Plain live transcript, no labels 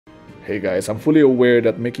Hey guys, I'm fully aware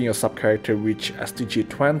that making your sub-character reach STG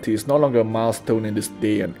 20 is no longer a milestone in this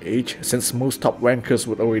day and age, since most top rankers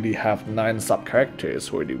would already have 9 sub-characters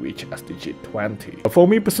who already reach STG 20. But for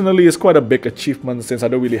me personally, it's quite a big achievement since I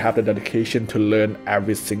don't really have the dedication to learn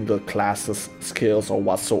every single class's skills or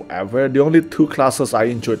whatsoever. The only 2 classes I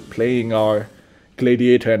enjoyed playing are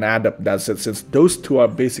Gladiator and Adept, that's it, since those 2 are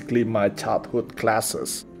basically my childhood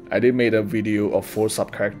classes. I did made a video of 4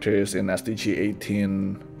 sub-characters in STG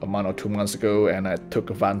 18 a month or 2 months ago, and I took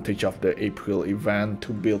advantage of the April event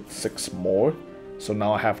to build 6 more. So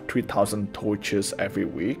now I have 3000 torches every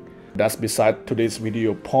week. That's beside today's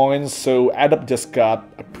video points. So Adept just got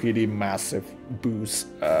a pretty massive boost,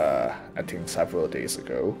 I think several days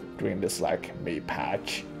ago during this like May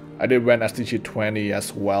patch. I did run STG 20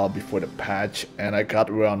 as well before the patch, and I got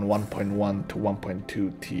around 1.1 to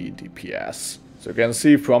 1.2 T DPS. So you can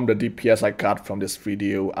see from the DPS I got from this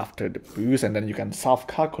video after the boost, and then you can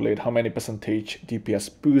self-calculate how many percentage DPS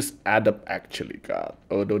boost Adept actually got.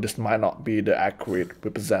 Although this might not be the accurate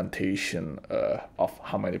representation of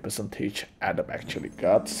how many percentage Adept actually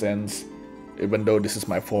got, since even though this is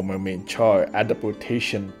my former main char, Adept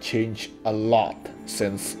rotation changed a lot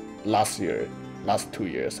since last 2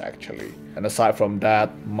 years actually. And aside from that,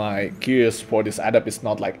 my gears for this Adept is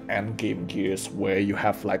not like endgame gears where you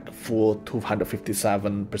have like full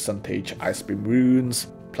 257% Ice Beam runes,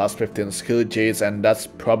 plus 15 skill jades, and that's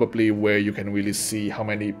probably where you can really see how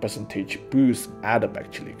many percentage boost Adept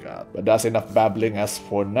actually got. But that's enough babbling as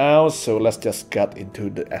for now, so let's just get into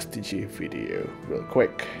the STG video real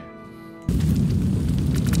quick.